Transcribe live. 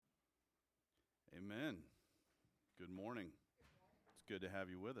Amen. Good morning. It's good to have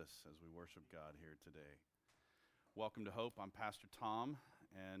you with us as we worship God here today. Welcome to Hope. I'm Pastor Tom,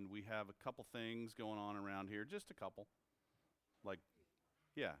 and we have a couple things going on around here. Just a couple. I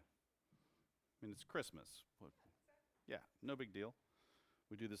mean, it's Christmas. Yeah, no big deal.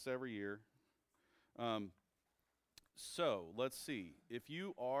 We do this every year. So let's see. If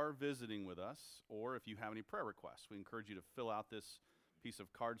you are visiting with us, or if you have any prayer requests, we encourage you to fill out this piece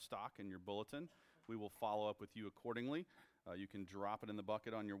of cardstock in your bulletin. We will follow up with you accordingly. You can drop it in the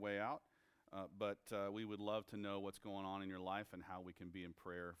bucket on your way out. But we would love to know what's going on in your life and how we can be in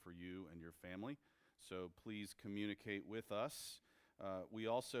prayer for you and your family. So please communicate with us. We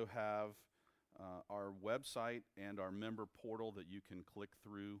also have our website and our member portal that you can click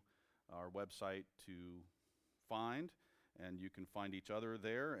through our website to find, and you can find each other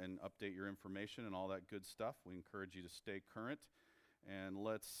there and update your information and all that good stuff. We encourage you to stay current. And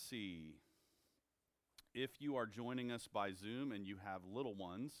let's see. If you are joining us by Zoom and you have little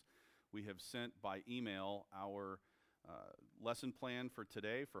ones, we have sent by email our lesson plan for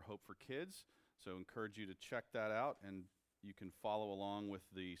today for Hope for Kids. So encourage you to check that out, and you can follow along with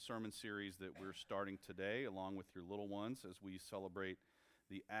the sermon series that we're starting today, along with your little ones, as we celebrate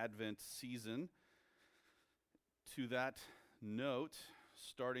the Advent season. To that note,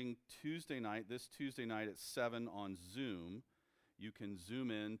 starting this Tuesday night at 7 on Zoom, you can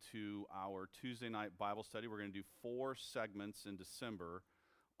zoom in to our Tuesday night Bible study. We're going to do 4 segments in December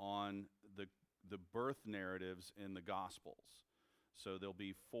on the birth narratives in the Gospels. So there'll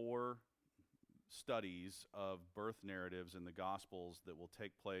be 4 studies of birth narratives in the Gospels that will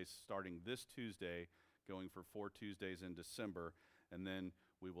take place starting this Tuesday, going for 4 Tuesdays in December, and then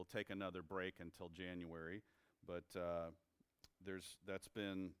we will take another break until January. But that's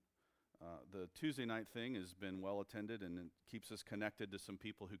been the Tuesday night thing has been well attended, and it keeps us connected to some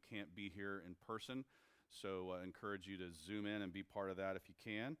people who can't be here in person. So I encourage you to zoom in and be part of that if you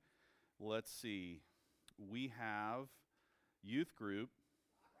can. Let's see. We have youth group,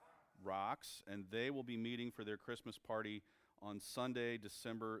 Rocks, and they will be meeting for their Christmas party on Sunday,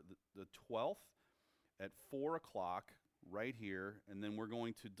 December the 12th at 4 o'clock right here. And then we're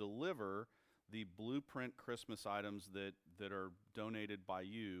going to deliver the Blueprint Christmas items that are donated by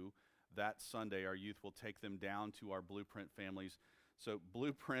you. That Sunday, our youth will take them down to our Blueprint families. So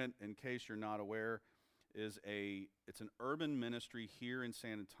Blueprint, in case you're not aware, it's an urban ministry here in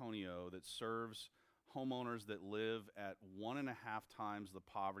San Antonio that serves homeowners that live at 1.5 times the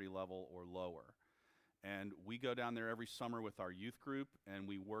poverty level or lower. And we go down there every summer with our youth group, and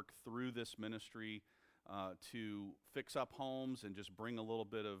we work through this ministry to fix up homes and just bring a little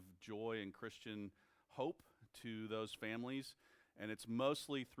bit of joy and Christian hope to those families. And it's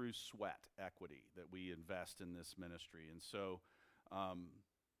mostly through sweat equity that we invest in this ministry. And so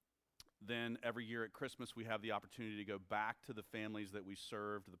then every year at Christmas, we have the opportunity to go back to the families that we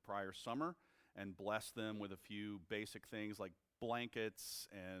served the prior summer and bless them with a few basic things like blankets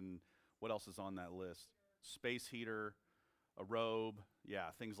and what else is on that list? Space heater, a robe,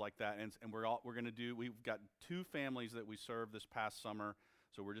 things like that. And we've got 2 families that we served this past summer.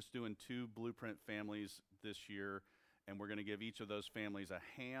 So we're just doing 2 Blueprint families this year. And we're going to give each of those families a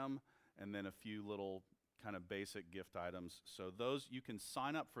ham and then a few little kind of basic gift items. So those, you can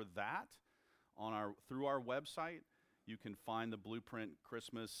sign up for that through our website. You can find the Blueprint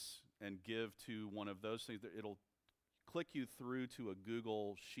Christmas and give to one of those things. It'll click you through to a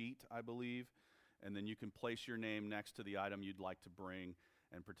Google Sheet, I believe, and then you can place your name next to the item you'd like to bring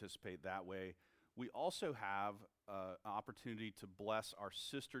and participate that way. We also have an opportunity to bless our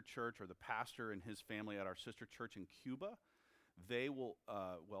sister church, or the pastor and his family at our sister church in Cuba. They will,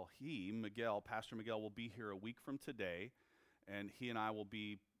 Pastor Miguel will be here a week from today, and he and I will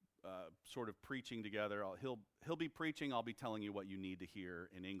be sort of preaching together. He'll be preaching. I'll be telling you what you need to hear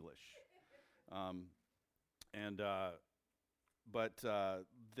in English.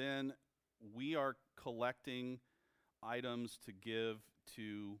 Then we are collecting items to give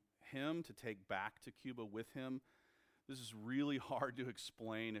to him to take back to Cuba with him. This is really hard to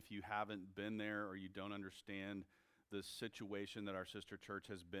explain if you haven't been there or you don't understand the situation that our sister church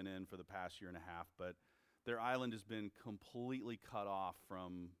has been in for the past 1.5 years, but their island has been completely cut off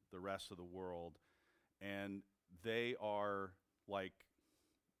from the rest of the world, and they are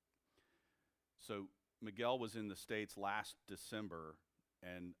so Miguel was in the States last December,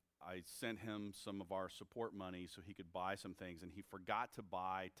 and I sent him some of our support money so he could buy some things, and he forgot to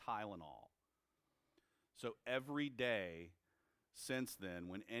buy Tylenol. So every day since then,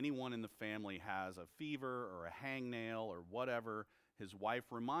 when anyone in the family has a fever or a hangnail or whatever, his wife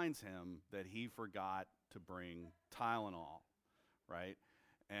reminds him that he forgot to bring Tylenol, right?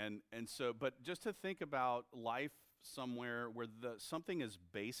 And so, but just to think about life somewhere where something as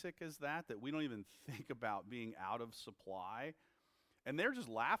basic as that we don't even think about being out of supply. And they're just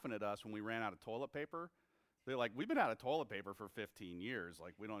laughing at us when we ran out of toilet paper. They're like, we've been out of toilet paper for 15 years.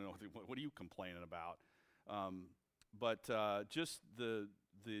 Like, we don't know, what are you complaining about? But just the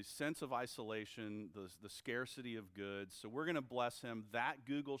sense of isolation, the scarcity of goods. So we're going to bless him. That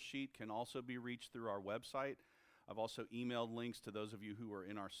Google Sheet can also be reached through our website. I've also emailed links to those of you who are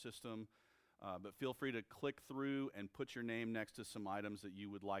in our system. But feel free to click through and put your name next to some items that you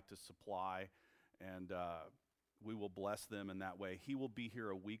would like to supply, and we will bless them in that way. He will be here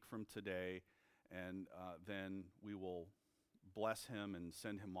a week from today, and then we will bless him and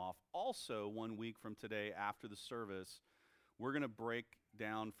send him off. Also, 1 week from today after the service, we're going to break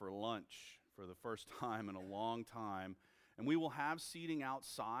down for lunch for the first time in a long time, and we will have seating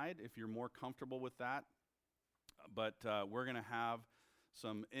outside if you're more comfortable with that. But we're going to have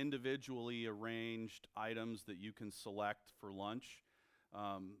some individually arranged items that you can select for lunch.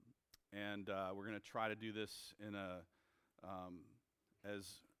 And we're going to try to do this in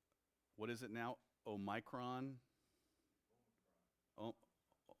what is it now? Omicron?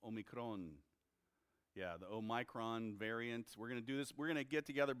 Omicron. Yeah, the Omicron variant. We're going to do this. We're going to get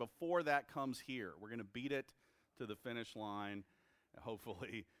together before that comes here. We're going to beat it to the finish line,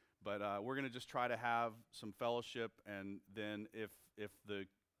 hopefully. But we're going to just try to have some fellowship, and then if the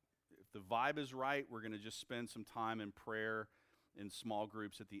vibe is right, we're going to just spend some time in prayer in small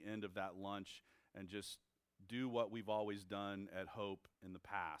groups at the end of that lunch and just do what we've always done at Hope in the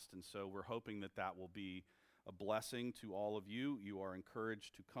past. And so we're hoping that will be a blessing to all of you. You are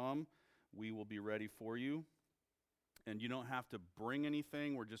encouraged to come. We will be ready for you. And you don't have to bring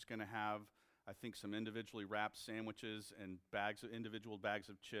anything. We're just going to have, I think, some individually wrapped sandwiches and individual bags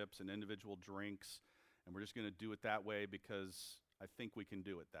of chips and individual drinks. And we're just going to do it that way because I think we can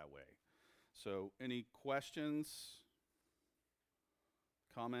do it that way. So any questions,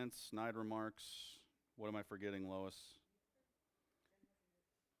 comments, snide remarks? What am I forgetting, Lois?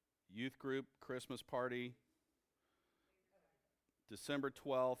 Youth group, Christmas party. December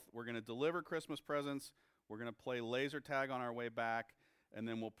 12th, we're going to deliver Christmas presents. We're going to play laser tag on our way back. And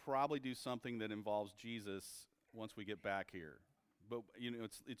then we'll probably do something that involves Jesus once we get back here. But,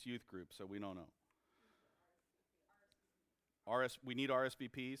 it's youth group, so we don't know. We need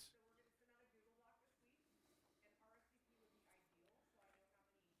RSVPs.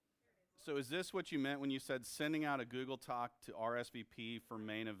 So is this what you meant when you said sending out a Google Talk to RSVP for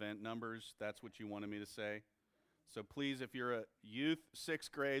main event numbers? That's what you wanted me to say? So please, if you're a youth,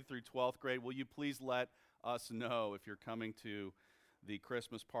 6th grade through 12th grade, will you please let us know if you're coming to the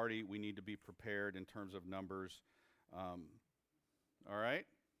Christmas party? We need to be prepared in terms of numbers. All right?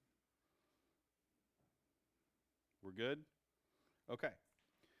 We're good? Okay.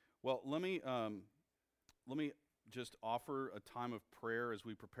 Well, let me just offer a time of prayer as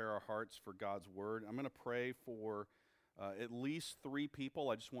we prepare our hearts for God's word. I'm going to pray for at least 3 people.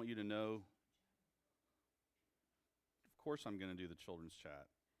 I just want you to know. Of course I'm going to do the children's chat.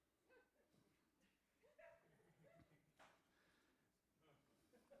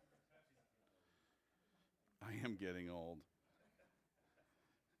 I am getting old.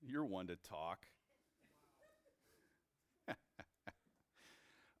 You're one to talk.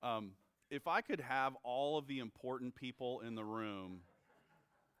 If I could have all of the important people in the room,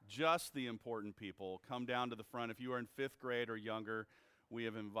 just the important people, come down to the front. If you are in 5th grade or younger, we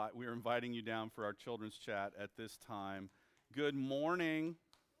are inviting you down for our children's chat at this time. Good morning.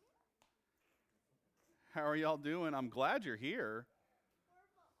 How are y'all doing? I'm glad you're here.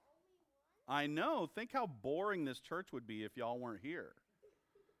 I know. Think how boring this church would be if y'all weren't here.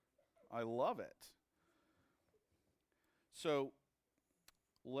 I love it. So,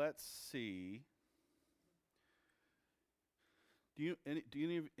 let's see. Do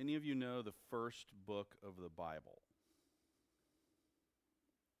any of you know the first book of the Bible?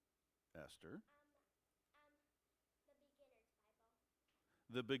 Esther?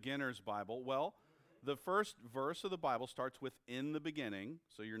 The Beginner's Bible. Well, the first verse of the Bible starts with "in the beginning,"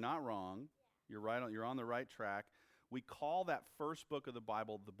 so you're not wrong. You're right. You're on the right track. We call that first book of the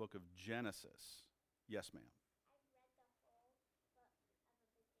Bible the book of Genesis. Yes, ma'am.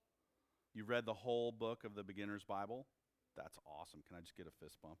 You read the whole book of the Beginner's Bible? That's awesome. Can I just get a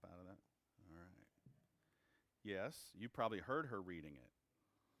fist bump out of that? All right. Yes, you probably heard her reading it.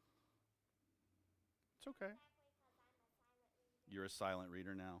 It's okay. You're a silent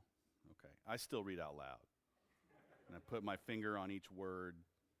reader now? Okay. I still read out loud. And I put my finger on each word.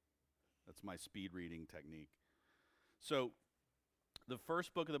 That's my speed reading technique. So, the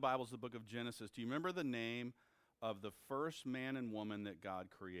first book of the Bible is the book of Genesis. Do you remember the name of the first man and woman that God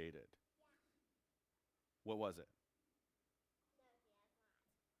created? What was it?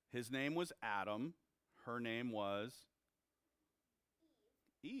 His name was Adam. Her name was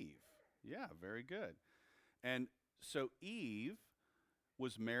Eve. Yeah, very good. And so Eve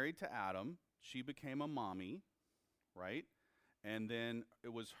was married to Adam. She became a mommy, right? And then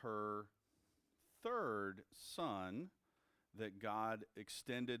it was her third son that God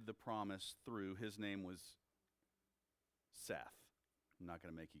extended the promise through. His name was Seth. I'm not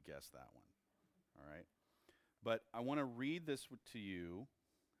going to make you guess that one. All right? But I want to read this to you,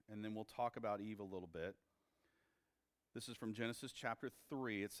 and then we'll talk about Eve a little bit. This is from Genesis chapter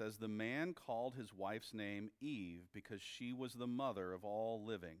 3. It says, "The man called his wife's name Eve because she was the mother of all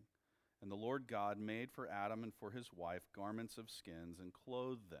living. And the Lord God made for Adam and for his wife garments of skins and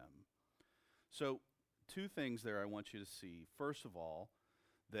clothed them." So, two things there I want you to see. First of all,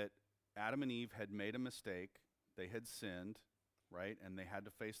 that Adam and Eve had made a mistake. They had sinned, right? And they had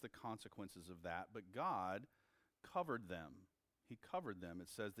to face the consequences of that. But God covered them. He covered them. It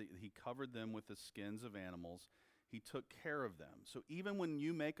says that he covered them with the skins of animals. He took care of them. So even when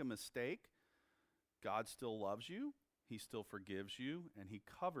you make a mistake, God still loves you. He still forgives you, and he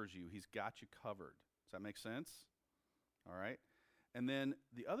covers you. He's got you covered. Does that make sense? All right. And then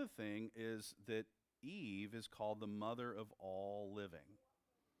the other thing is that Eve is called the mother of all living,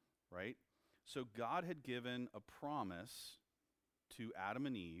 right? So God had given a promise to Adam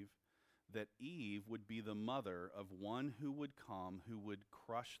and Eve that Eve would be the mother of one who would come who would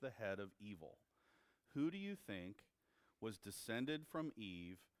crush the head of evil. Who do you think was descended from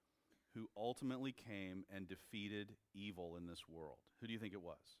Eve who ultimately came and defeated evil in this world? Who do you think it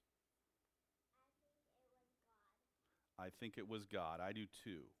was? I think it was God. I do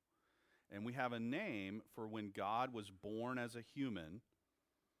too. And we have a name for when God was born as a human.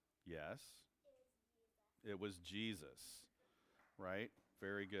 Yes. It was Jesus. Right?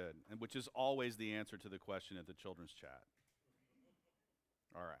 Very good. And which is always the answer to the question at the children's chat.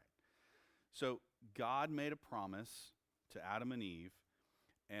 All right. So God made a promise to Adam and Eve,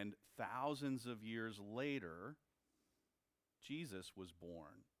 and thousands of years later, Jesus was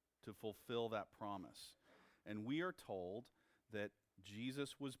born to fulfill that promise. And we are told that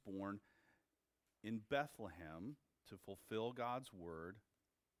Jesus was born in Bethlehem to fulfill God's word.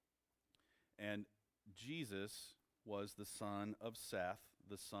 And Jesus was the son of Seth,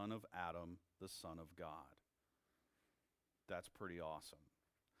 the son of Adam, the son of God. That's pretty awesome.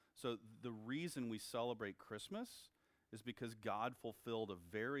 So the reason we celebrate Christmas is because God fulfilled a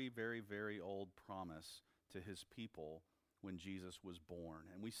very, very, very old promise to his people when Jesus was born.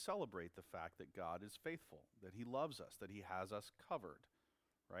 And we celebrate the fact that God is faithful, that he loves us, that he has us covered,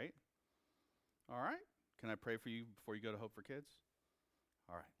 right? All right. Can I pray for you before you go to Hope for Kids?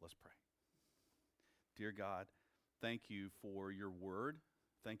 All right, let's pray. Dear God, thank you for your word.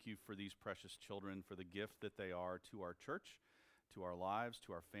 Thank you for these precious children, for the gift that they are to our church, to our lives,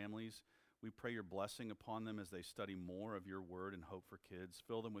 to our families. We pray your blessing upon them as they study more of your word and Hope for Kids.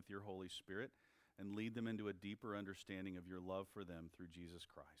 Fill them with your Holy Spirit and lead them into a deeper understanding of your love for them through Jesus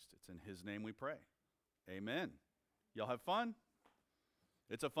Christ. It's in his name we pray. Amen. Y'all have fun?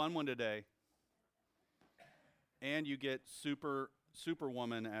 It's a fun one today. And you get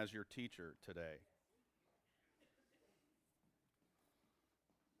Superwoman as your teacher today.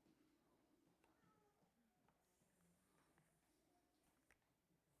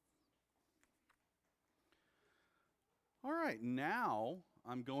 All right, now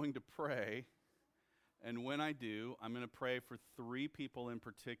I'm going to pray, and when I do, I'm going to pray for three people in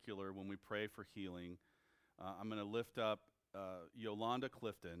particular when we pray for healing. I'm going to lift up Yolanda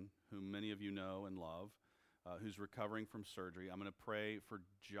Clifton, whom many of you know and love, who's recovering from surgery. I'm going to pray for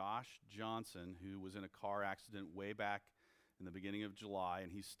Josh Johnson, who was in a car accident way back in the beginning of July,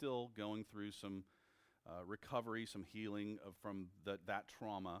 and he's still going through some recovery, some healing from that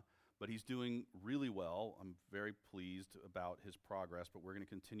trauma. But he's doing really well. I'm very pleased about his progress, but we're going to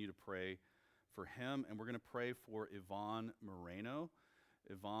continue to pray for him, and we're going to pray for Yvonne Moreno.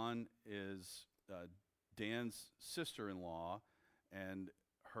 Yvonne is Dan's sister-in-law, and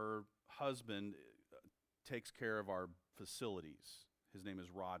her husband takes care of our facilities. His name is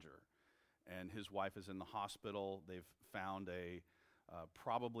Roger, and his wife is in the hospital. They've found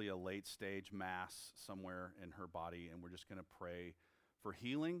probably a late-stage mass somewhere in her body, and we're just going to pray for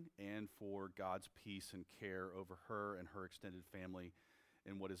healing and for God's peace and care over her and her extended family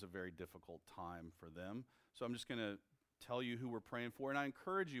in what is a very difficult time for them. So I'm just going to tell you who we're praying for, and I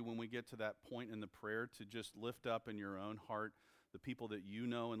encourage you when we get to that point in the prayer to just lift up in your own heart the people that you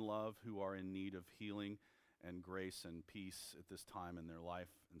know and love who are in need of healing and grace and peace at this time in their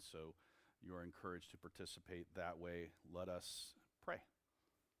life. And so you are encouraged to participate that way. Let us pray.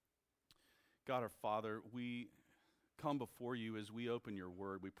 God our Father, we come before you as we open your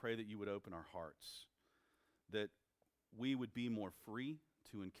word. We pray that you would open our hearts, that we would be more free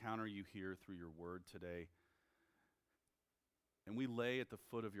to encounter you here through your word today. And we lay at the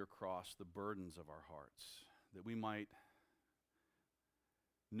foot of your cross the burdens of our hearts, that we might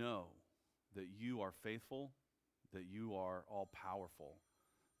know that you are faithful, that you are all-powerful,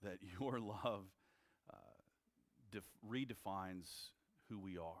 that your love redefines who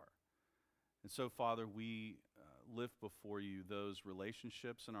we are. And so, Father, we lift before you those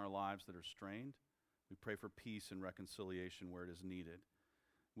relationships in our lives that are strained. We pray for peace and reconciliation where it is needed.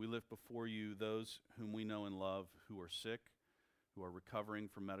 We lift before you those whom we know and love who are sick, who are recovering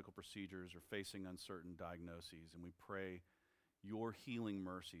from medical procedures or facing uncertain diagnoses, and we pray your healing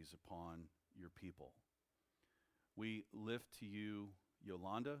mercies upon your people. We lift to you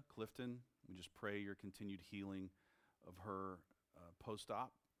Yolanda Clifton. We just pray your continued healing of her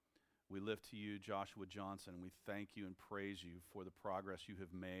post-op. We lift to you Joshua Johnson, and we thank you and praise you for the progress you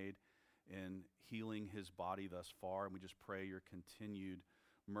have made in healing his body thus far, and we just pray your continued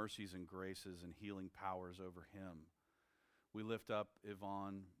mercies and graces and healing powers over him. We lift up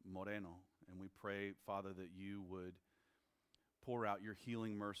Yvonne Moreno, and we pray, Father, that you would pour out your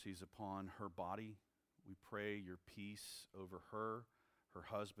healing mercies upon her body. We pray your peace over her, her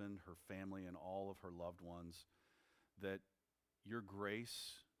husband, her family, and all of her loved ones, that your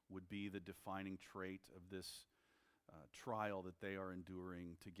grace would be the defining trait of this trial that they are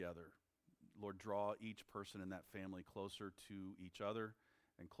enduring together. Lord, draw each person in that family closer to each other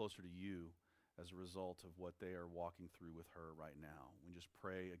and closer to you as a result of what they are walking through with her right now. We just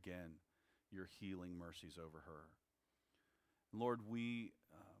pray again your healing mercies over her. Lord, we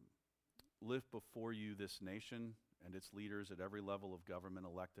lift before you this nation and its leaders at every level of government,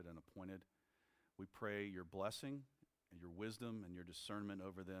 elected and appointed. We pray your blessing and your wisdom and your discernment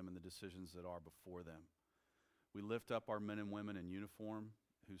over them and the decisions that are before them. We lift up our men and women in uniform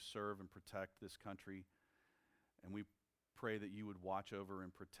who serve and protect this country, and we pray that you would watch over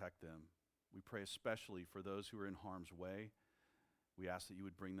and protect them. We pray especially for those who are in harm's way. We ask that you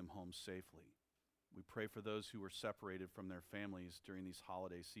would bring them home safely. We pray for those who were separated from their families during these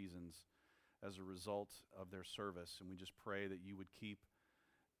holiday seasons as a result of their service, and we just pray that you would keep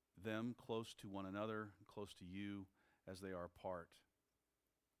them close to one another, close to you as they are apart.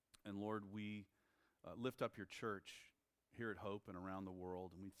 And Lord, we lift up your church here at Hope and around the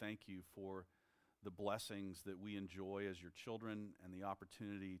world, and we thank you for the blessings that we enjoy as your children and the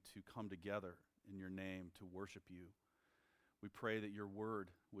opportunity to come together in your name to worship you. We pray that your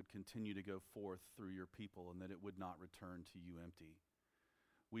word would continue to go forth through your people and that it would not return to you empty.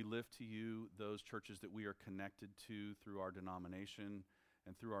 We lift to you those churches that we are connected to through our denomination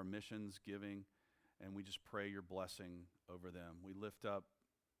and through our missions giving, and we just pray your blessing over them. We lift up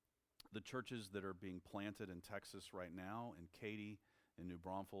the churches that are being planted in Texas right now, in Katy, in New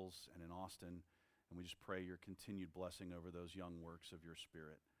Braunfels, and in Austin, and we just pray your continued blessing over those young works of your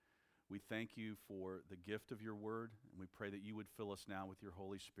Spirit. We thank you for the gift of your word, and we pray that you would fill us now with your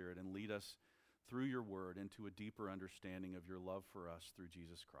Holy Spirit and lead us through your word into a deeper understanding of your love for us through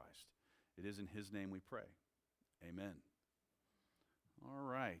Jesus Christ. It is in his name we pray. Amen. All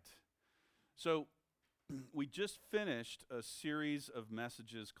right. So we just finished a series of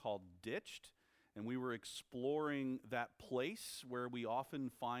messages called Ditched, and we were exploring that place where we often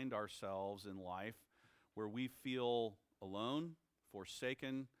find ourselves in life, where we feel alone,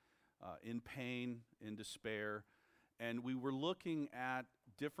 forsaken, in pain, in despair. And we were looking at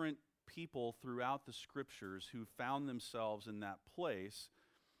different people throughout the scriptures who found themselves in that place,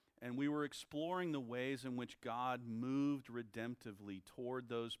 and we were exploring the ways in which God moved redemptively toward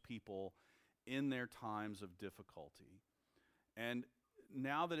those people in their times of difficulty. And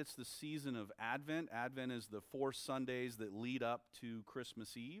now that it's the season of Advent, Advent is the 4 Sundays that lead up to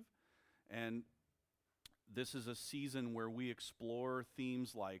Christmas Eve, and this is a season where we explore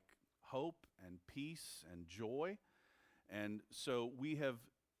themes like hope and peace and joy. And so we have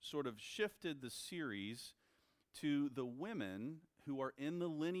sort of shifted the series to the women who are in the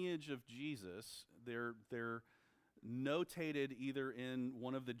lineage of Jesus. They're notated either in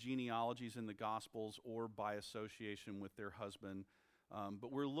one of the genealogies in the Gospels or by association with their husband.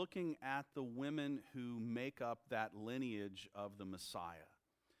 But we're looking at the women who make up that lineage of the Messiah.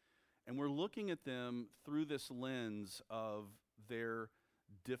 And we're looking at them through this lens of their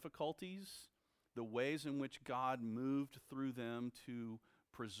difficulties, the ways in which God moved through them to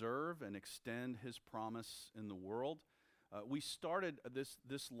preserve and extend his promise in the world. We started,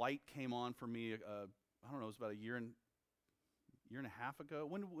 this light came on for me, I don't know, it was about a year and a half ago.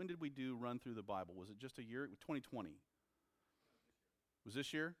 When did we do Run Through the Bible? Was it just a year? 2020. Was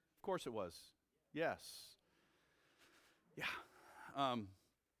this year? Of course it was. Yes. Yeah.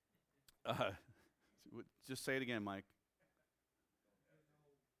 Just say it again, Mike.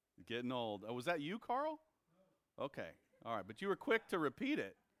 Getting old. Was that you, Carl? Okay. All right. But you were quick to repeat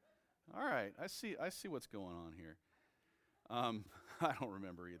it. All right. I see what's going on here. I don't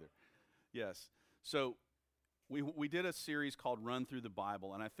remember either. Yes. So we did a series called Run Through the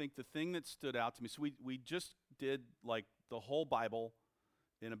Bible, and I think the thing that stood out to me, so we just did like the whole Bible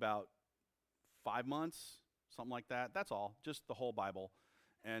in about 5 months, something like that. That's all, just the whole Bible.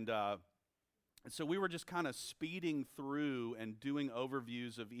 And so we were just kind of speeding through and doing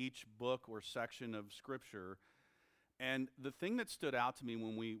overviews of each book or section of Scripture. And the thing that stood out to me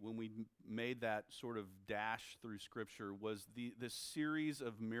when we made that sort of dash through Scripture was this series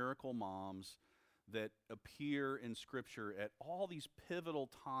of miracle moms that appear in Scripture at all these pivotal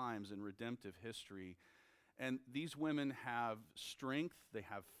times in redemptive history. And these women have strength, they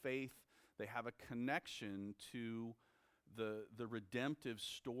have faith, they have a connection to the redemptive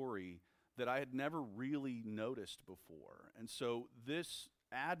story that I had never really noticed before. And so this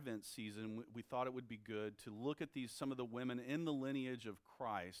Advent season, we thought it would be good to look at some of the women in the lineage of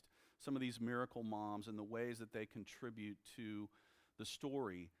Christ, some of these miracle moms, and the ways that they contribute to the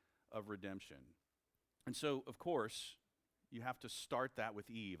story of redemption. And so, of course, you have to start that with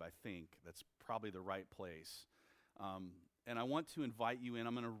Eve, I think. That's probably the right place. And I want to invite you in.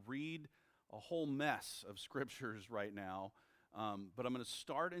 I'm going to read a whole mess of scriptures right now, but I'm going to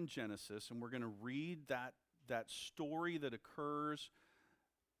start in Genesis, and we're going to read that story that occurs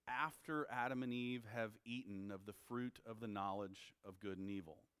after Adam and Eve have eaten of the fruit of the knowledge of good and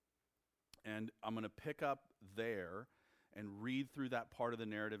evil. And I'm going to pick up there and read through that part of the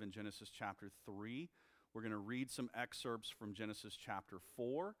narrative in Genesis chapter 3. We're going to read some excerpts from Genesis chapter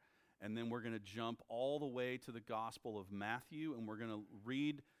 4, and then we're going to jump all the way to the Gospel of Matthew, and we're going to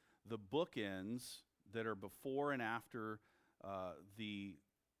read the bookends that are before and after the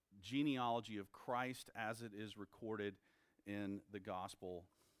genealogy of Christ as it is recorded in the Gospel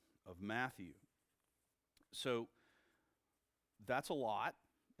of Matthew. So that's a lot,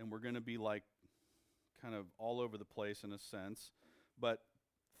 and we're going to be like kind of all over the place in a sense, but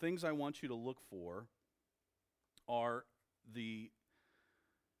things I want you to look for are the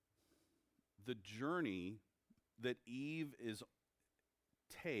journey that Eve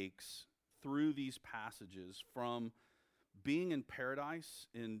takes through these passages from being in paradise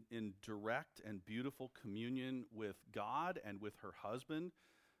in direct and beautiful communion with God and with her husband.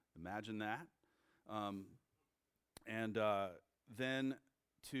 Imagine that. And then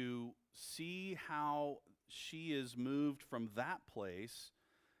to see how she is moved from that place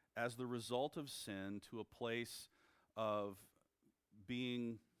as the result of sin to a place of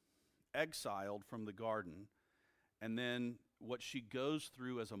being exiled from the garden, and then what she goes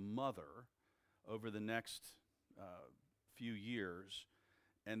through as a mother over the next few years,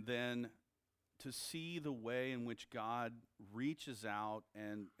 and then to see the way in which God reaches out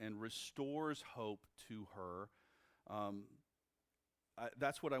and restores hope to her.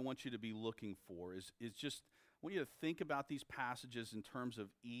 That's what I want you to be looking for, is just, I want you to think about these passages in terms of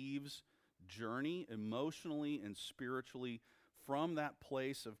Eve's journey, emotionally and spiritually, from that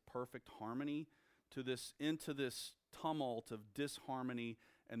place of perfect harmony into this tumult of disharmony,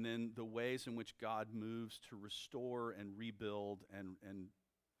 and then the ways in which God moves to restore and rebuild and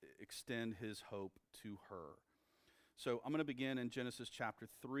extend his hope to her. So I'm going to begin in Genesis chapter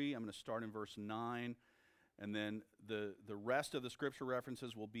 3. I'm going to start in verse 9, and then the rest of the scripture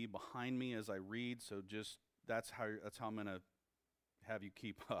references will be behind me as I read, so just that's how I'm going to have you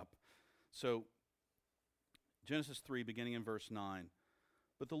keep up. So Genesis 3, beginning in verse 9.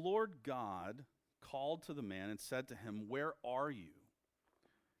 But the Lord God called to the man and said to him, "Where are you?"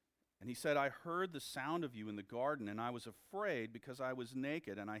 And he said, "I heard the sound of you in the garden, and I was afraid because I was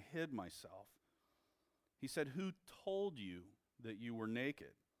naked, and I hid myself." He said, "Who told you that you were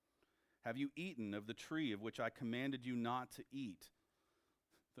naked? Have you eaten of the tree of which I commanded you not to eat?"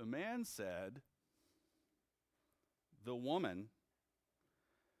 The man said, "The woman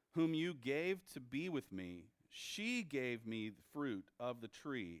whom you gave to be with me, she gave me the fruit of the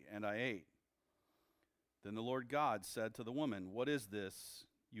tree, and I ate." Then the Lord God said to the woman, "What is this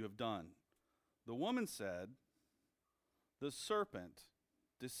you have done?" The woman said, "The serpent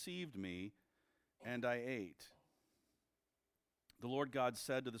deceived me, and I ate." The Lord God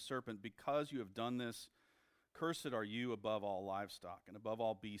said to the serpent, "Because you have done this, cursed are you above all livestock and above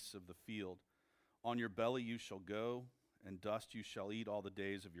all beasts of the field. On your belly you shall go, and dust you shall eat all the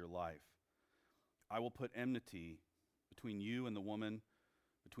days of your life. I will put enmity between you and the woman,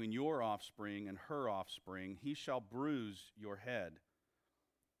 between your offspring and her offspring. He shall bruise your head,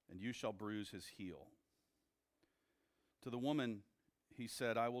 and you shall bruise his heel." To the woman he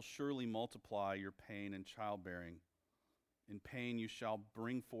said, "I will surely multiply your pain in childbearing. In pain you shall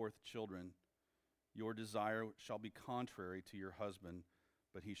bring forth children. Your desire shall be contrary to your husband,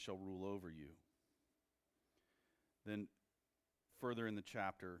 but he shall rule over you." Then further in the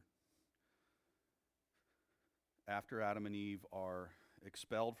chapter, after Adam and Eve are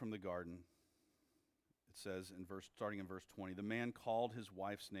expelled from the garden, it says starting in verse 20, "The man called his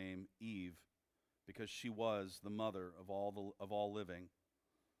wife's name Eve, because she was the mother of all living.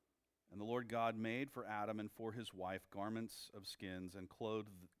 And the Lord God made for Adam and for his wife garments of skins and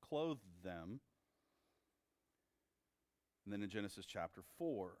clothed them." And then in Genesis chapter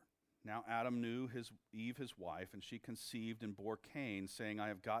 4, "Now Adam knew Eve his wife, and she conceived and bore Cain, saying, I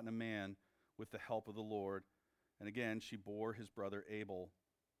have gotten a man with the help of the Lord. And again she bore his brother Abel."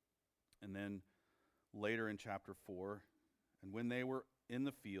 And then later in chapter 4, "And when they were in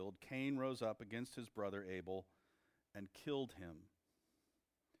the field, Cain rose up against his brother Abel and killed him."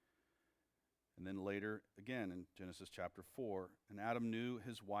 And then later again in Genesis chapter 4, "And Adam knew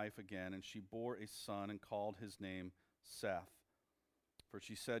his wife again, and she bore a son and called his name Seth. For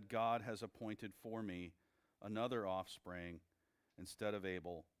she said, God has appointed for me another offspring instead of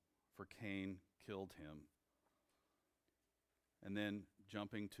Abel, for Cain killed him." And then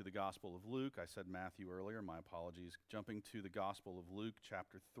jumping to the Gospel of Luke, I said Matthew earlier, my apologies. Jumping to the Gospel of Luke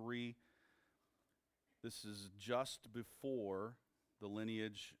chapter 3, this is just before the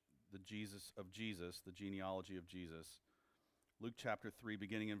lineage of Jesus, the genealogy of Jesus. Luke chapter 3,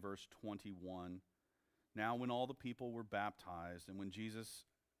 beginning in verse 21. "Now when all the people were baptized, and when Jesus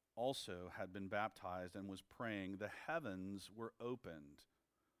also had been baptized and was praying, the heavens were opened,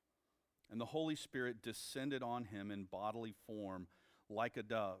 and the Holy Spirit descended on him in bodily form like a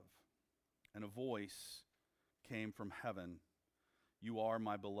dove. And a voice came from heaven, 'You are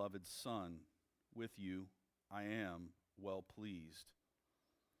my beloved Son. With you I am well pleased.'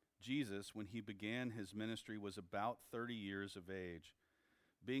 Jesus, when he began his ministry, was about 30 years of age,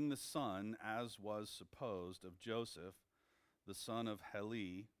 being the son, as was supposed, of Joseph, the son of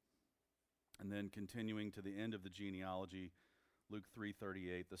Heli." And then continuing to the end of the genealogy, Luke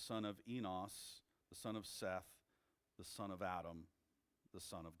 3:38, "The son of Enos, the son of Seth, the son of Adam, the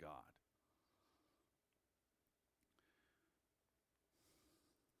son of God."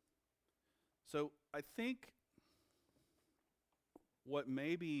 So I think what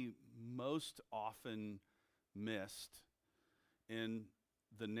may be most often missed in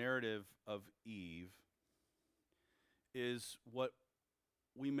the narrative of Eve is what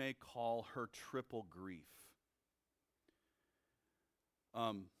we may call her triple grief.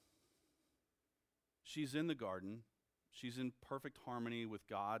 She's in the garden. She's in perfect harmony with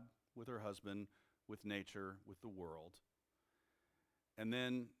God, with her husband, with nature, with the world. And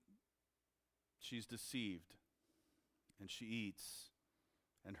then she's deceived, and she eats.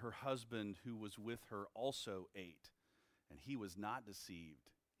 And her husband, who was with her, also ate, and he was not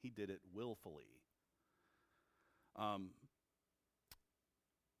deceived. He did it willfully.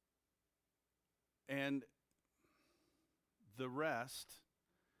 And the rest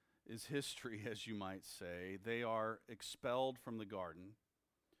is history, as you might say. They are expelled from the garden.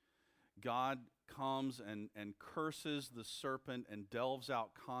 God comes and curses the serpent and delves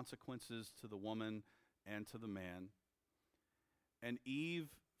out consequences to the woman and to the man. And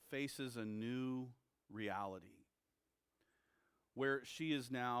Eve faces a new reality where she is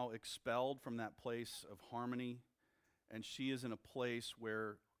now expelled from that place of harmony, and she is in a place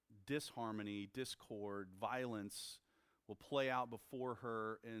where disharmony, discord, violence will play out before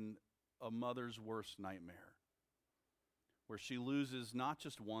her in a mother's worst nightmare, where she loses not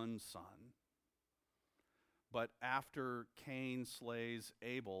just one son, but after Cain slays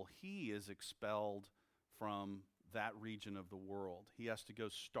Abel, he is expelled from that region of the world. He has to go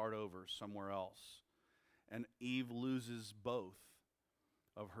start over somewhere else. And Eve loses both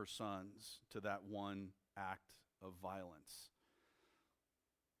of her sons to that one act of violence.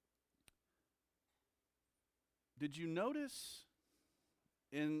 Did you notice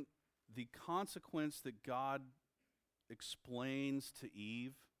in the consequence that God explains to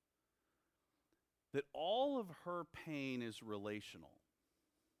Eve that all of her pain is relational?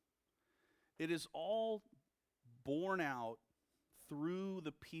 It is all borne out through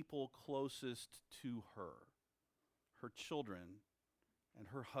the people closest to her, her children and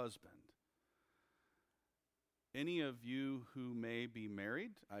her husband. Any of you who may be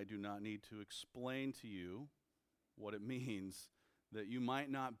married, I do not need to explain to you what it means that you might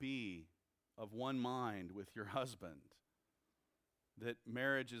not be of one mind with your husband, that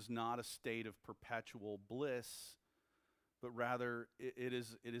marriage is not a state of perpetual bliss, but rather it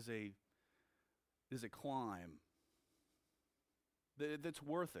is a climb that's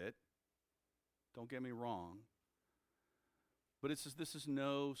worth it. Don't get me wrong. But this is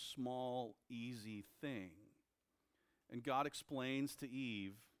no small, easy thing. And God explains to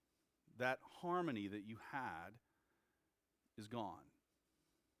Eve that harmony that you had is gone.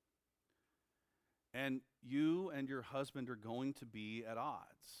 And you and your husband are going to be at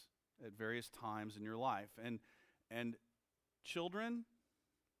odds at various times in your life. And children,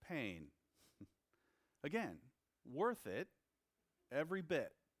 pain. Again, worth it every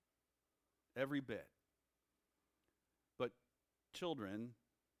bit. Every bit. But children,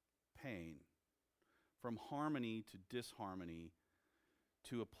 pain. From harmony to disharmony,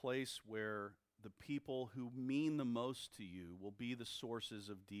 to a place where the people who mean the most to you will be the sources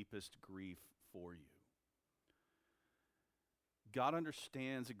of deepest grief for you. God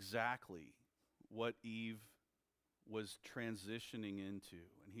understands exactly what Eve was transitioning into,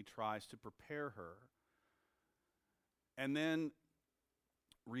 and he tries to prepare her. And then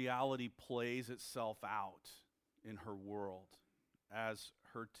reality plays itself out in her world as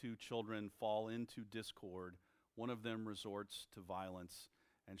her two children fall into discord. One of them resorts to violence,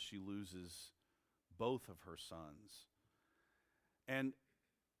 and she loses both of her sons. And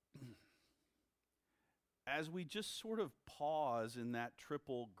as we just sort of pause in that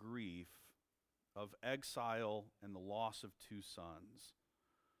triple grief of exile and the loss of two sons,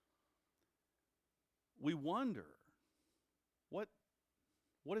 we wonder,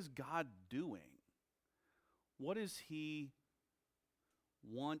 what is God doing? What does he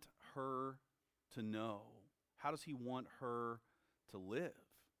want her to know? How does he want her to live?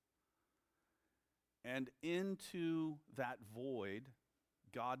 And into that void,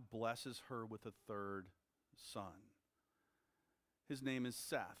 God blesses her with a third son. His name is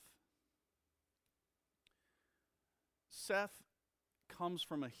Seth. Seth comes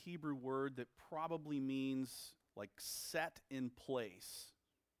from a Hebrew word that probably means like set in place.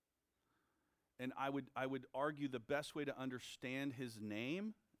 And I would argue the best way to understand his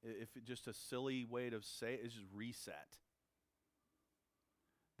name, if just a silly way to say it, is just reset.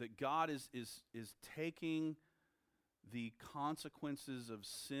 That God is taking the consequences of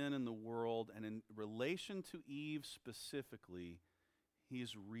sin in the world, and in relation to Eve specifically, he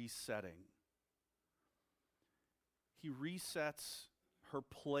is resetting. He resets her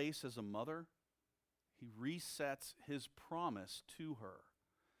place as a mother. He resets his promise to her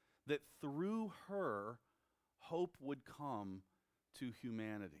that through her, hope would come to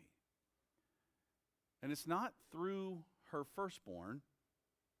humanity. And it's not through her firstborn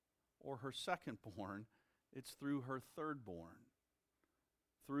or her secondborn, it's through her thirdborn,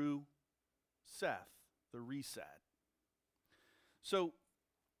 through Seth, the reset. So,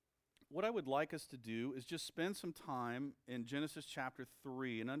 what I would like us to do is just spend some time in Genesis chapter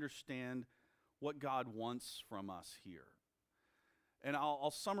 3 and understand what God wants from us here. And I'll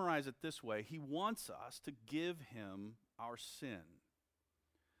summarize it this way. He wants us to give him our sin.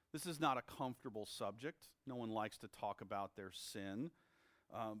 This is not a comfortable subject. No one likes to talk about their sin.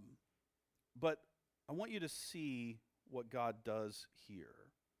 But I want you to see what God does here.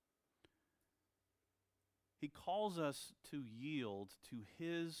 He calls us to yield to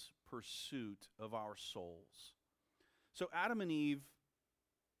his pursuit of our souls. So Adam and Eve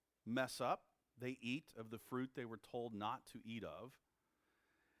mess up. They eat of the fruit they were told not to eat of.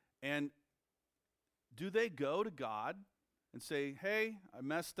 And do they go to God and say, hey, I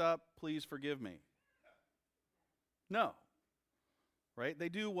messed up, please forgive me? No. Right? They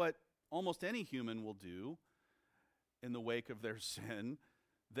do what almost any human will do in the wake of their sin.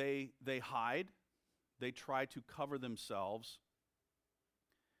 They hide. They try to cover themselves.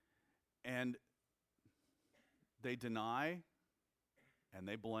 And they deny and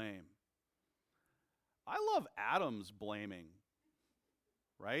they blame. I love Adam's blaming.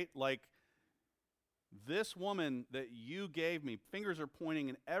 Right? Like, this woman that you gave me, fingers are pointing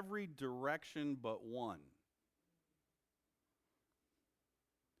in every direction but one.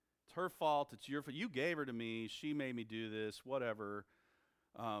 It's her fault. It's your fault. You gave her to me. She made me do this, whatever.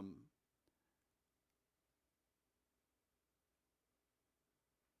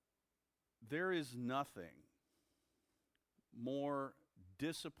 There is nothing more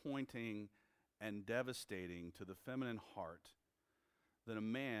disappointing and devastating to the feminine heart than a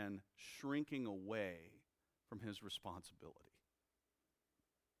man shrinking away from his responsibility.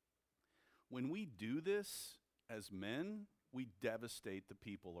 When we do this as men, we devastate the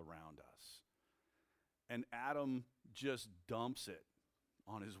people around us. And Adam just dumps it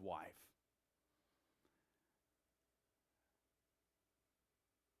on his wife.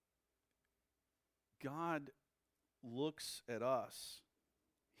 God looks at us.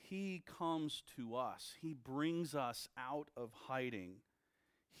 He comes to us. He brings us out of hiding.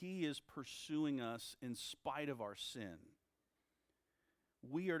 He is pursuing us in spite of our sin.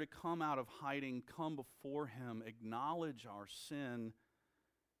 We are to come out of hiding, come before Him, acknowledge our sin,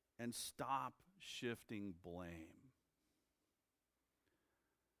 and stop shifting blame.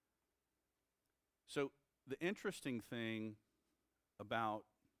 So, the interesting thing about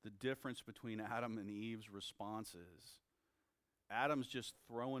the difference between Adam and Eve's responses, Adam's just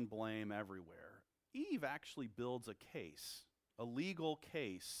throwing blame everywhere. Eve actually builds a case, a legal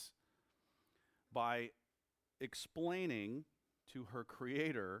case, by explaining to her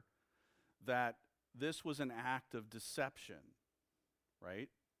Creator that this was an act of deception, right?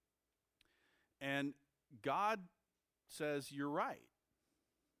 And God says, "You're right."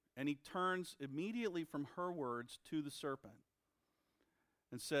 And He turns immediately from her words to the serpent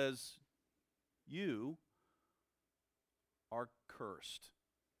and says, "You are cursed."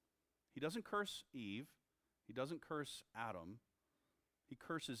 He doesn't curse Eve. He doesn't curse Adam. He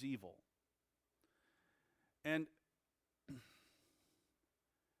curses evil. And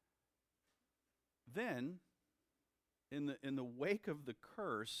then, in the wake of the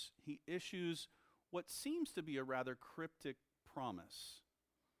curse, He issues what seems to be a rather cryptic promise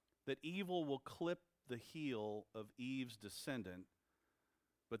that evil will clip the heel of Eve's descendant,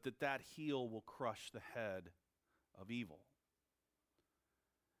 but that heel will crush the head of evil.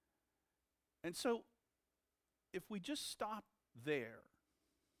 And so, if we just stop there,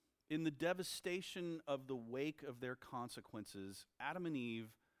 in the devastation of the wake of their consequences, Adam and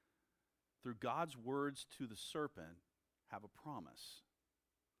Eve, through God's words to the serpent, have a promise.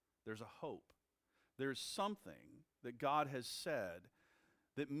 There's a hope. There's something that God has said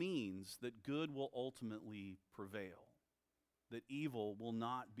that means that good will ultimately prevail, that evil will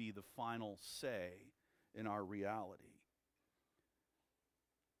not be the final say in our reality.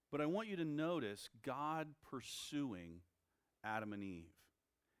 But I want you to notice God pursuing Adam and Eve.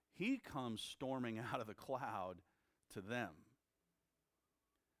 He comes storming out of the cloud to them.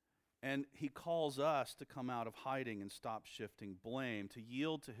 And He calls us to come out of hiding and stop shifting blame, to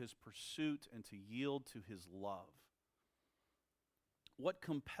yield to His pursuit and to yield to His love. What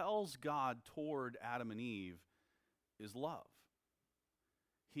compels God toward Adam and Eve is love.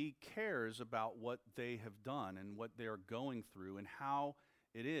 He cares about what they have done and what they are going through and how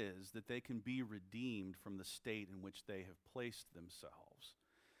it is that they can be redeemed from the state in which they have placed themselves.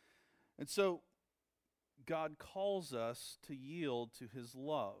 And so God calls us to yield to His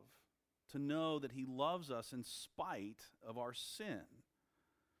love, to know that He loves us in spite of our sin,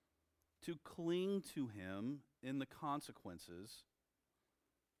 to cling to Him in the consequences,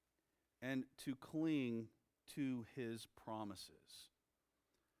 and to cling to His promises.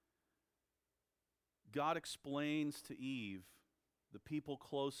 God explains to Eve, the people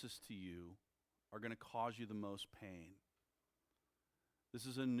closest to you are going to cause you the most pain. This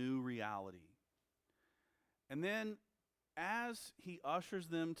is a new reality. And then, as He ushers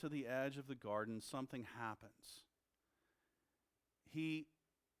them to the edge of the garden, something happens. He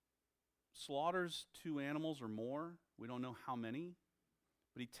slaughters 2 animals or more. We don't know how many.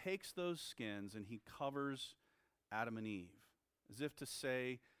 But He takes those skins and He covers Adam and Eve, as if to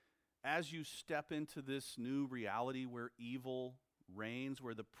say, as you step into this new reality where evil reigns,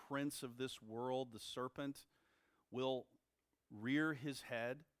 where the prince of this world, the serpent, will rear his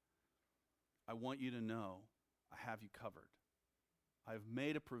head, I want you to know I have you covered. I've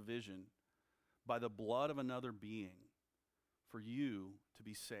made a provision by the blood of another being for you to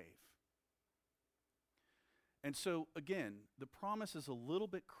be safe. And so, again, the promise is a little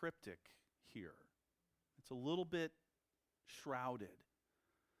bit cryptic here. It's a little bit shrouded.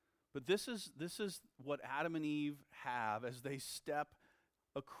 But this is what Adam and Eve have as they step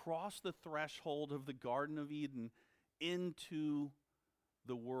across the threshold of the Garden of Eden into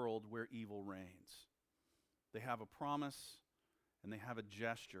the world where evil reigns. They have a promise and they have a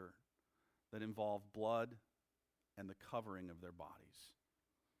gesture that involve blood and the covering of their bodies.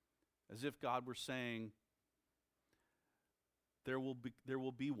 As if God were saying, there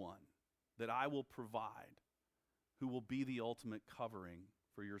will be one that I will provide who will be the ultimate covering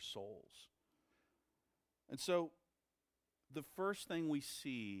for your souls. And so, the first thing we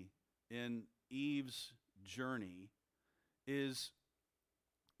see in Eve's journey is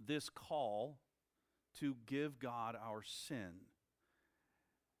this call to give God our sin.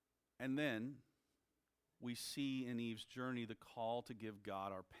 And then we see in Eve's journey the call to give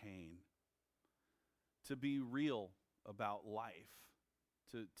God our pain, to be real about life,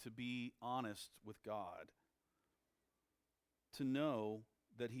 to be honest with God, to know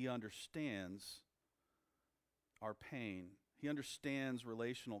that He understands our pain. He understands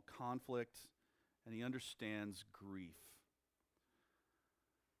relational conflict, and he understands grief.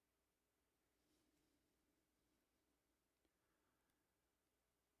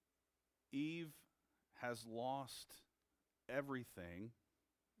 Eve has lost everything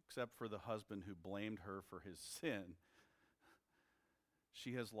except for the husband who blamed her for his sin.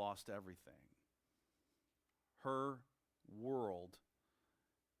 She has lost everything. Her world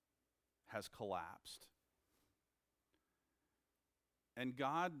has collapsed. And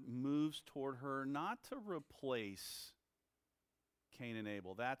God moves toward her not to replace Cain and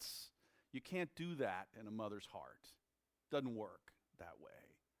Abel. You can't do that in a mother's heart. Doesn't work that way.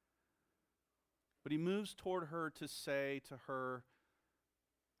 But he moves toward her to say to her,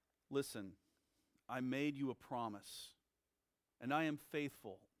 listen, I made you a promise, and I am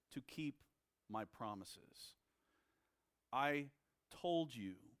faithful to keep my promises. I told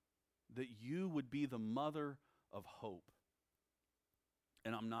you that you would be the mother of hope,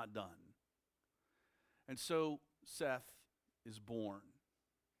 and I'm not done. And so Seth is born.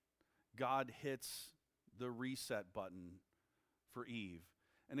 God hits the reset button for Eve.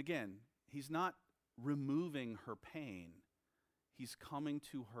 And again, he's not removing her pain. He's coming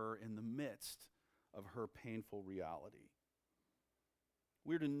to her in the midst of her painful reality.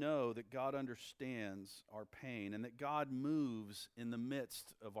 We're to know that God understands our pain and that God moves in the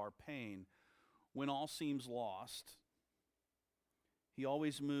midst of our pain. When all seems lost, he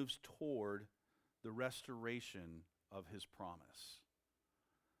always moves toward the restoration of his promise.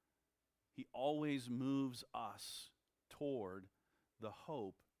 He always moves us toward the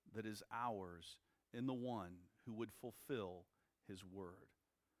hope that is ours in the one who would fulfill his word.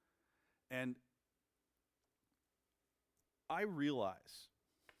 And I realize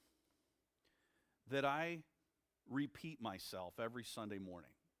that I repeat myself every Sunday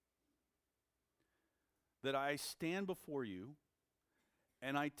morning. That I stand before you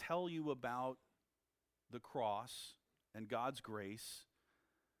and I tell you about the cross and God's grace.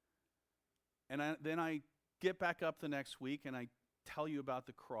 And then I get back up the next week and I tell you about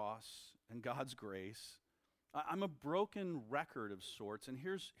the cross and God's grace. I'm a broken record of sorts, and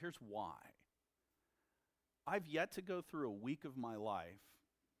here's why. I've yet to go through a week of my life,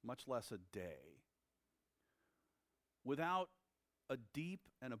 much less a day, without a deep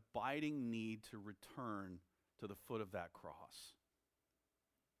and abiding need to return to the foot of that cross,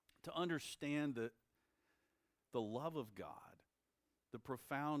 to understand the love of God, the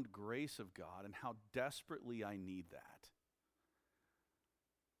profound grace of God, and how desperately I need that.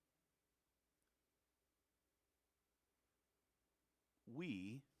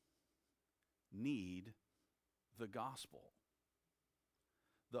 We need the gospel,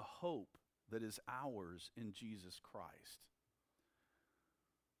 the hope that is ours in Jesus Christ.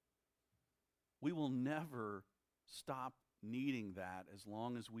 We will never stop needing that as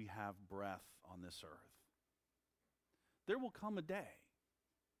long as we have breath on this earth. There will come a day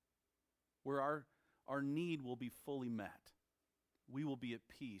where our need will be fully met. We will be at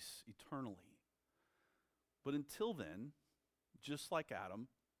peace eternally. But until then, just like Adam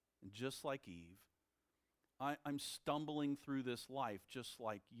and just like Eve, I'm stumbling through this life just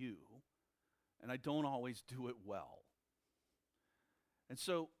like you, and I don't always do it well. And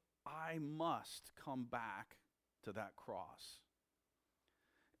so I must come back to that cross.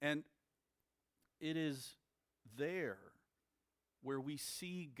 And it is there where we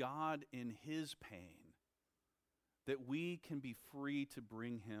see God in his pain that we can be free to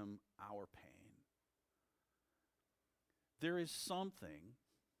bring him our pain. There is something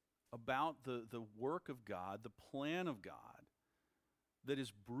about the work of God, the plan of God, that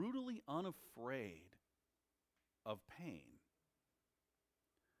is brutally unafraid of pain.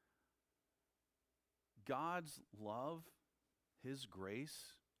 God's love, his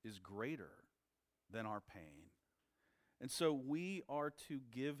grace, is greater than our pain. And so we are to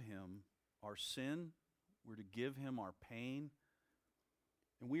give him our sin, we're to give him our pain,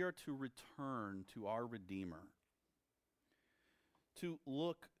 and we are to return to our Redeemer, to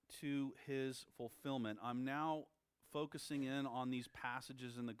look to his fulfillment. I'm now focusing in on these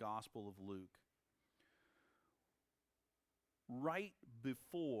passages in the Gospel of Luke. Right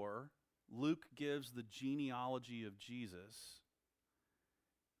before Luke gives the genealogy of Jesus,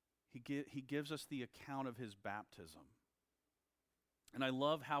 he gives us the account of his baptism. And I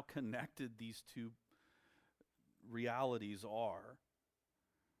love how connected these two realities are.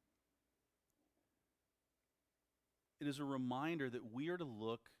 It is a reminder that we are to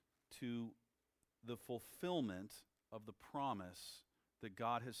look to the fulfillment of the promise that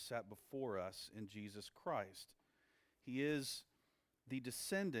God has set before us in Jesus Christ. He is the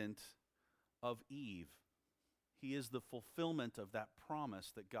descendant of Eve. He is the fulfillment of that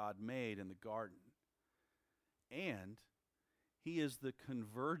promise that God made in the garden. And he is the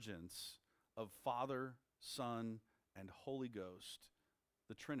convergence of Father, Son, and Holy Ghost,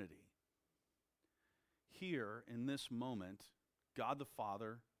 the Trinity. Here, in this moment, God the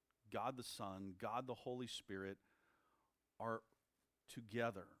Father, God the Son, God the Holy Spirit are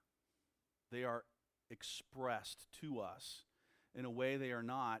together. They are expressed to us in a way they are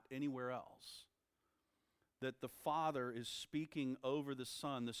not anywhere else. That the Father is speaking over the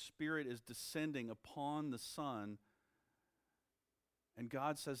Son, the Spirit is descending upon the Son, and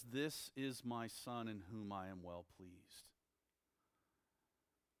God says, "This is my Son in whom I am well pleased."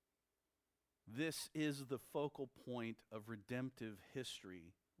 This is the focal point of redemptive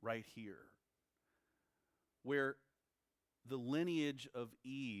history right here, where the lineage of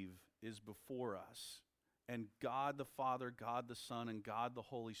Eve is before us, and God the Father, God the Son, and God the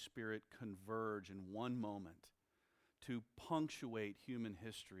Holy Spirit converge in one moment to punctuate human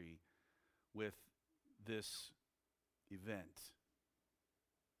history with this event.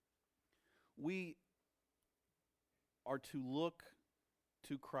 We are to look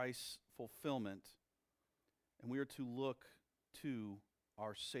to Christ's fulfillment, and we are to look to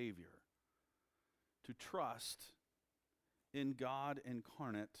our Savior, to trust in God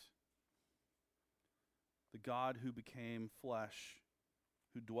incarnate, the God who became flesh,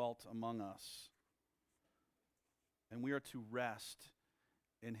 who dwelt among us. And we are to rest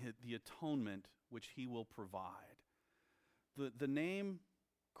in the atonement which he will provide. The name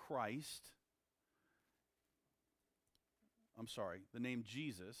the name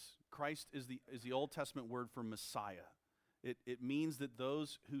Jesus, Christ is the Old Testament word for Messiah. It means that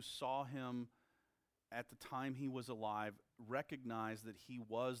those who saw him at the time he was alive recognized that he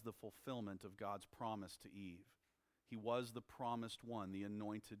was the fulfillment of God's promise to Eve. He was the promised one, the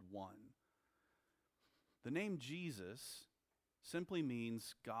anointed one. The name Jesus simply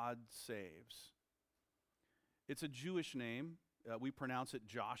means God saves. It's a Jewish name. We pronounce it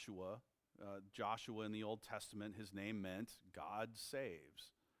Joshua. Joshua in the Old Testament, his name meant God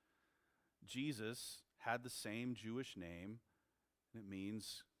saves. Jesus had the same Jewish name, and it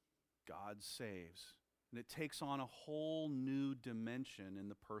means God saves. And it takes on a whole new dimension in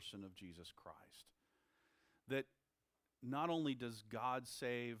the person of Jesus Christ. That not only does God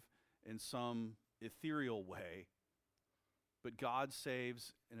save in some ethereal way, but God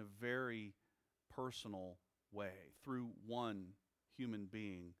saves in a very personal way through one human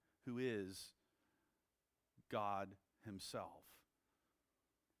being who is God himself.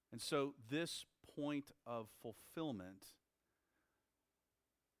 And so this point of fulfillment,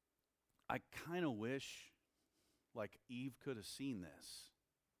 I kind of wish like Eve could have seen this.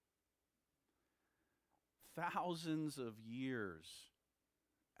 Thousands of years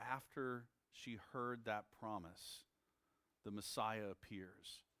after she heard that promise, the Messiah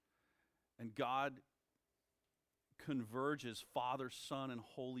appears. And God converges Father, Son, and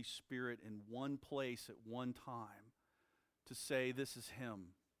Holy Spirit in one place at one time to say, this is him.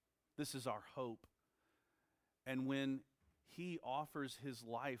 This is our hope. And when he offers his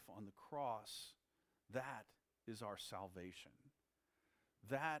life on the cross, that is our salvation.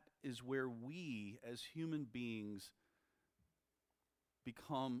 That is where we as human beings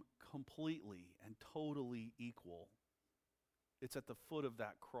become completely and totally equal. It's at the foot of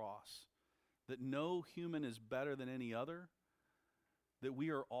that cross that no human is better than any other, that we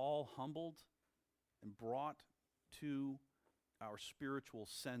are all humbled and brought to our spiritual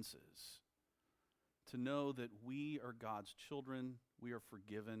senses to know that we are God's children, we are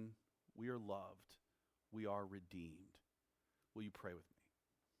forgiven, we are loved, we are redeemed. Will you pray with me?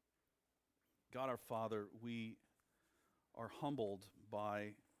 God our Father, we are humbled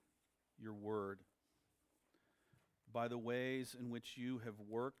by your word, by the ways in which you have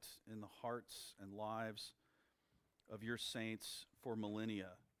worked in the hearts and lives of your saints for millennia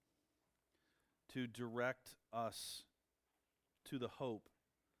to direct us to the hope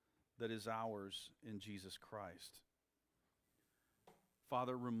that is ours in Jesus Christ.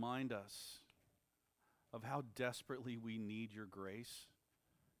 Father, remind us of how desperately we need your grace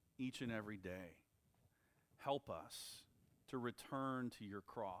each and every day. Help us to return to your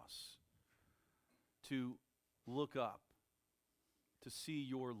cross, to look up, to see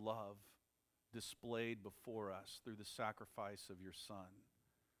your love displayed before us through the sacrifice of your Son,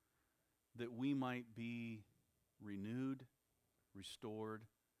 that we might be renewed, restored,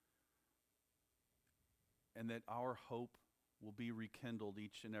 and that our hope will be rekindled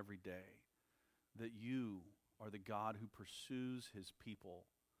each and every day, that you are the God who pursues his people.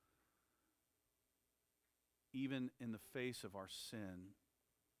 Even in the face of our sin,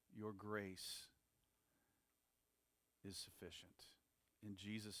 your grace is sufficient. In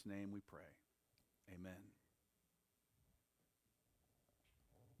Jesus' name we pray.